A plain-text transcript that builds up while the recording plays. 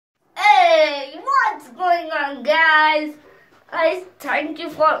going on, guys? I thank you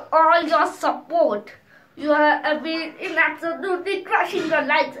for all your support. You have been absolutely crushing the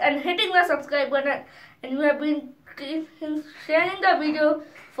likes and hitting the subscribe button, and you have been sharing the video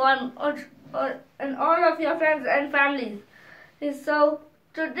for and all of your friends and families. And so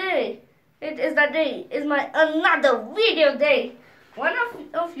today, it is the day. Is my another video day. One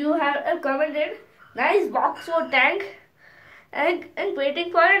of you have commented, nice Boxwood tank, and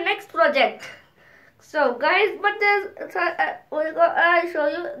waiting for our next project. So guys, but I'll show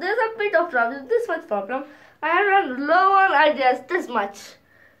you, there's a bit of problem, this much problem. I have run low on ideas, this much.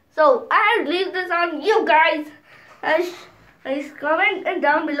 So I'll leave this on you guys. Comment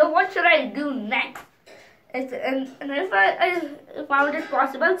down below what should I do next. And if I found it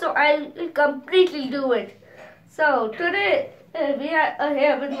possible, so I will completely do it. So today we are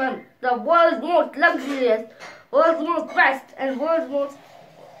here with the world's most luxurious, world's most best, and world's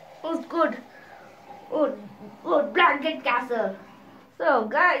most good blanket castle. So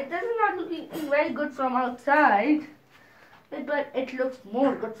guys, this is not looking very good from outside, but it looks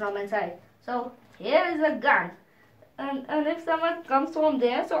more good from inside. So here is a gun, and if someone comes from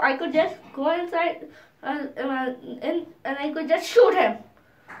there, so I could just go inside and I could just shoot him.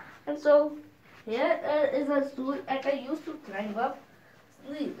 And so here is a stool that I used to climb up,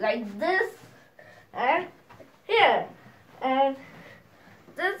 like this, and here, and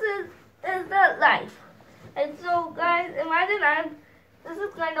this is the life. And so guys, imagine this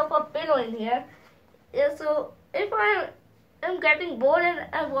is kind of a pillow in here. Yeah, so if I am getting bored and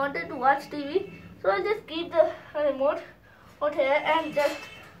I wanted to watch TV, so I just keep the remote out here and just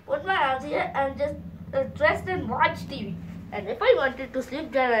put my arms here and just rest and watch TV. And if I wanted to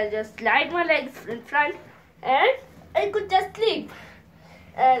sleep, then I just slide my legs in front and I could just sleep.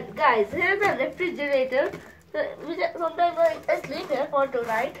 And guys, here's the refrigerator. Sometimes I sleep here for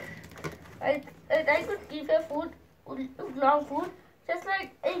tonight. I could keep a food, long food, just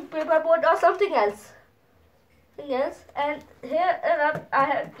like a paper boat or something else. And here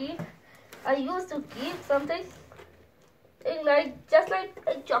I used to keep something just like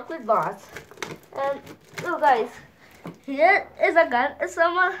a chocolate bars. And so guys, here is a gun.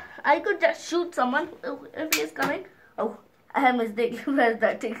 I could just shoot someone if he is coming. Oh, I have mistaken where's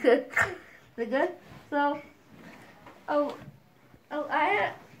that the gun. So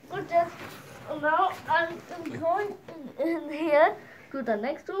I could just, now I'm going in here to the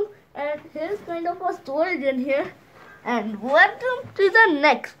next room, and here's kind of a storage in here, and welcome to the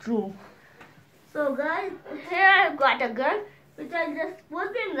next room. So guys, here I've got a gun which I just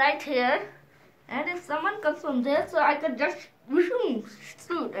put in right here, and if someone comes from there, so I could just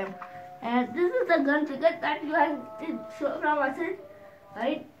shoot him. And this is the gun trigger that you have shown from us,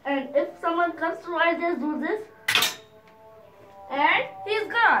 right? And if someone comes through, I just do this, and he's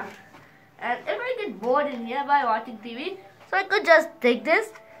gone. And if I get bored in here by watching TV, so I could just take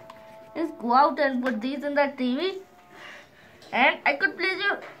this, just go out and put these in the TV, and I could play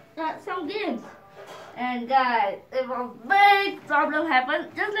some games. And guys, if a big problem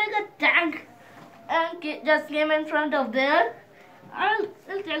happened, just like a tank and just came in front of there, I'll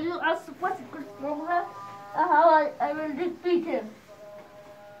tell you a super secret formula how I will defeat him.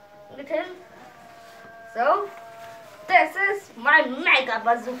 So this is my mega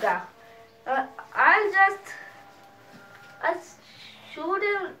bazooka. I'll shoot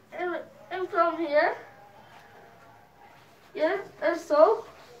him from here. Yes, and so.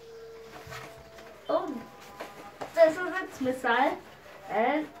 Oh, this is its missile,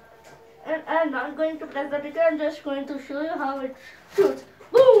 and I'm not going to press the trigger. I'm just going to show you how it shoots.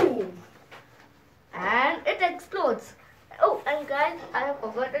 Boom! And it explodes. Oh, and guys, I have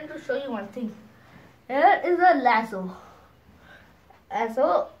forgotten to show you one thing. Here is a lasso. And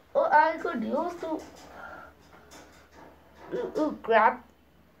so I could use to grab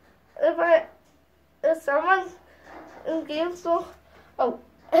if someone came, so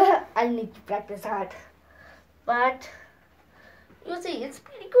I need to practice hard, but you see, it's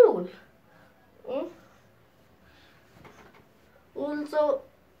pretty cool. Also,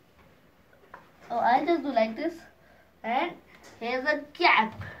 I just do like this, and here's a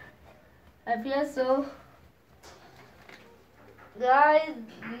cap up here. So guys,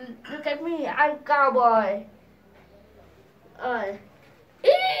 look at me, I'm cowboy.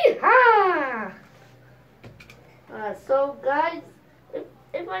 Yee-haw! So guys,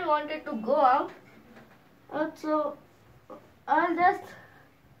 if I wanted to go out, so I'll just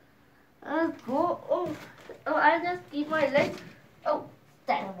go. I'll just keep my legs. Oh,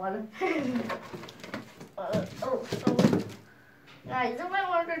 terrible. Guys, if I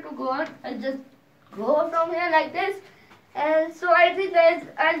wanted to go out, I just go from here like this. And so I think guys,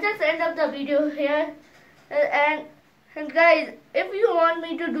 I'll just end up the video here. And guys, if you want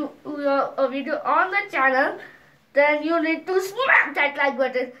me to do a video on the channel, then you need to smash that like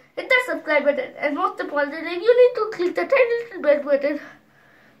button, hit the subscribe button, and most importantly, you need to click the tiny little bell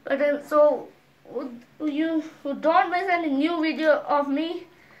button so you don't miss any new video of me.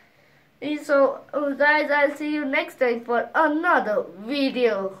 So guys, I'll see you next time for another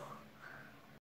video.